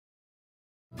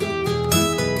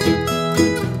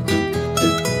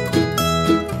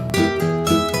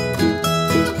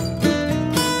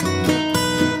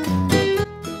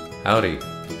Howdy!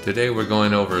 Today we're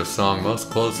going over a song most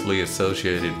closely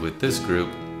associated with this group,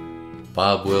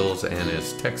 Bob Wills and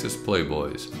his Texas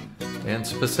Playboys, and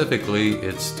specifically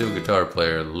its steel guitar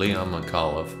player Leon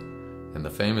McAuliffe and the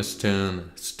famous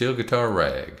tune Steel Guitar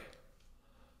Rag.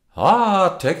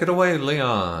 "Ah, take it away,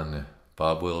 Leon!"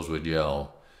 Bob Wills would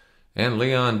yell. And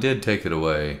Leon did take it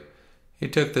away. He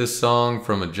took this song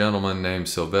from a gentleman named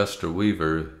Sylvester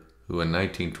Weaver, who in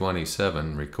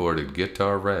 1927 recorded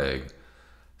Guitar Rag.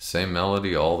 Same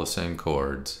melody, all the same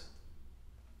chords.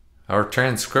 Our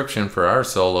transcription for our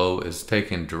solo is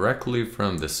taken directly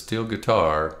from the steel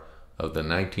guitar of the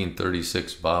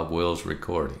 1936 Bob Wills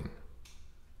recording.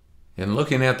 In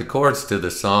looking at the chords to the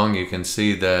song, you can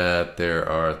see that there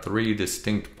are 3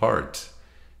 distinct parts,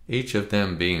 each of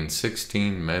them being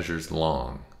 16 measures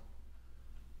long.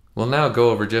 We'll now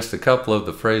go over just a couple of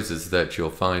the phrases that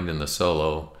you'll find in the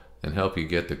solo and help you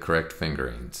get the correct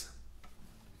fingerings.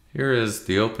 Here is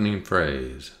the opening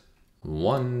phrase.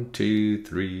 1, 2,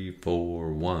 3,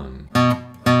 4, 1.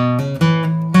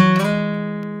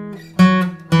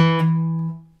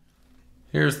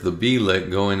 Here's the B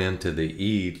lick going into the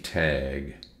E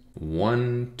tag.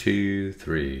 1, 2,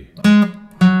 3.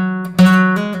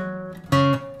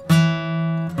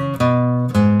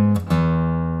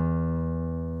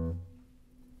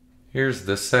 Here's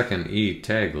the second E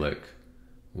tag lick.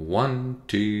 1,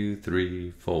 2,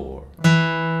 3, 4.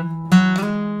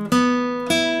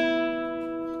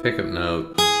 Pickup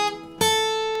note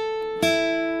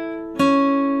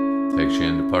takes you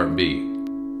into part B.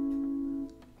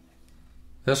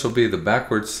 This will be the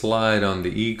backward slide on the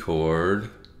E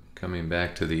chord, coming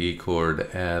back to the E chord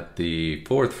at the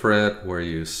 4th fret, where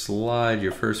you slide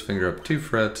your first finger up 2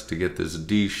 frets to get this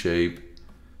D shape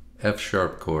F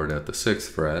sharp chord at the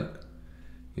 6th fret.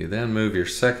 You then move your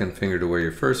second finger to where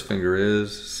your first finger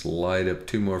is, slide up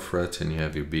 2 more frets, and you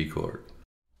have your B chord.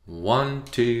 1,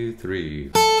 2,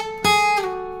 3.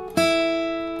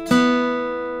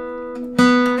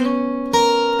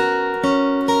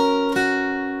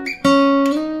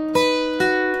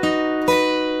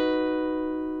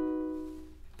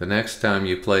 The next time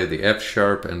you play the F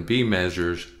sharp and B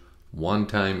measures 1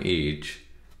 time each,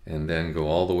 and then go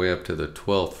all the way up to the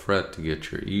 12th fret to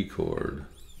get your E chord.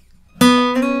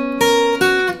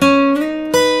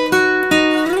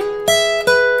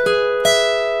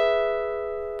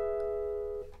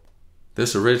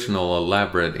 This original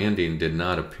elaborate ending did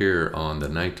not appear on the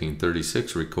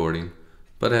 1936 recording,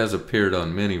 but has appeared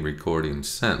on many recordings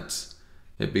since.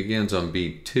 It begins on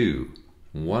beat 2.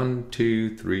 1,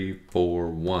 2, 3, 4,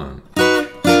 1.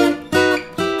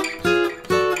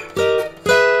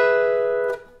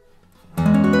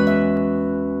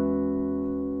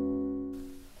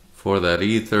 For that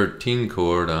E13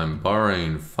 chord, I'm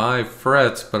borrowing 5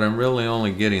 frets, but I'm really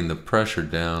only getting the pressure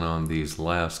down on these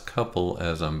last couple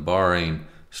as I'm borrowing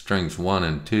strings 1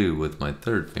 and 2 with my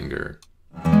 3rd finger.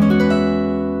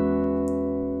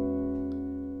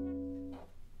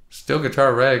 Steel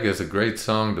Guitar Rag is a great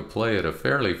song to play at a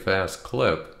fairly fast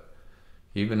clip.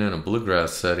 Even in a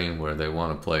bluegrass setting where they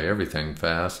want to play everything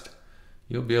fast,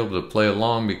 you'll be able to play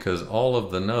along because all of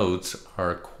the notes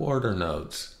are quarter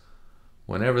notes.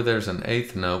 Whenever there's an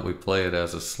 8th note, we play it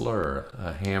as a slur,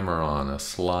 a hammer-on, a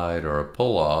slide, or a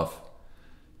pull-off,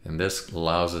 and this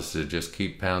allows us to just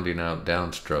keep pounding out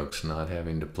downstrokes, not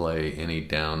having to play any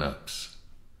down-ups.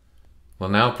 We'll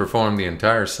now perform the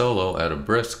entire solo at a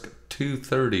brisk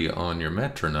 230 on your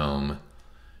metronome.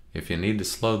 If you need to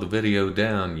slow the video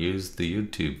down, use the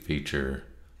YouTube feature.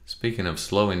 Speaking of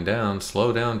slowing down,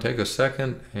 slow down, take a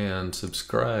second, and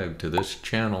subscribe to this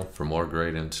channel for more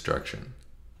great instruction.